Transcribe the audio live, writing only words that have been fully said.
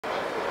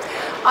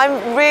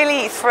I'm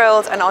really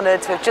thrilled and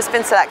honoured to have just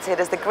been selected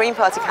as the Green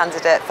Party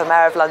candidate for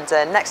Mayor of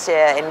London next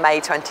year in May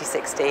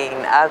 2016.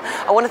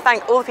 I want to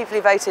thank all the people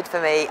who voted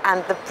for me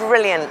and the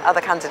brilliant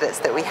other candidates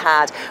that we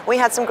had. We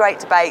had some great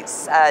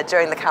debates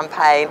during the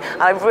campaign,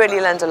 and I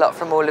really learned a lot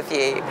from all of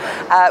you.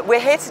 We're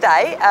here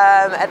today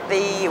at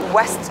the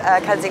West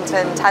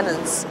Kensington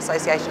Tenants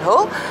Association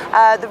Hall.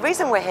 The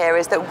reason we're here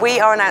is that we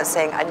are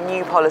announcing a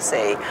new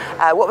policy.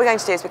 What we're going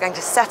to do is we're going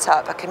to set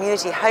up a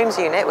community homes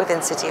unit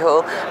within City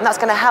Hall, and that's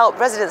going to help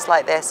residents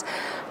like this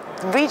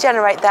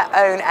regenerate their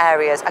own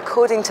areas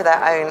according to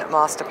their own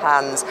master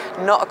plans,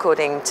 not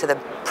according to the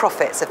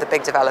profits of the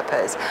big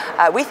developers.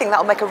 We think that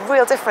will make a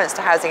real difference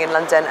to housing in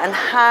London and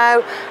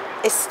how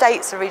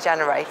estates are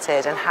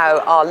regenerated and how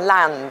our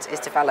land is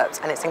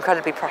developed, and it's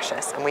incredibly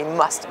precious and we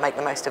must make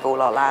the most of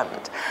all our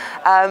land.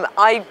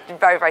 I'm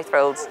very, very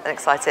thrilled and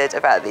excited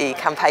about the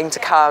campaign to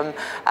come.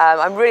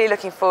 I'm really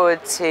looking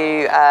forward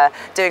to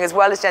doing as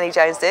well as Jenny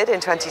Jones did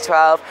in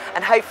 2012,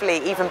 and hopefully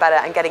even better,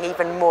 and getting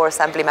even more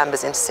Assembly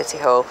members into City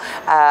Hall.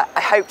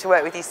 I hope to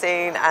work with you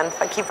soon, and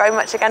thank you very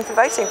much again for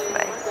voting for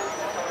me.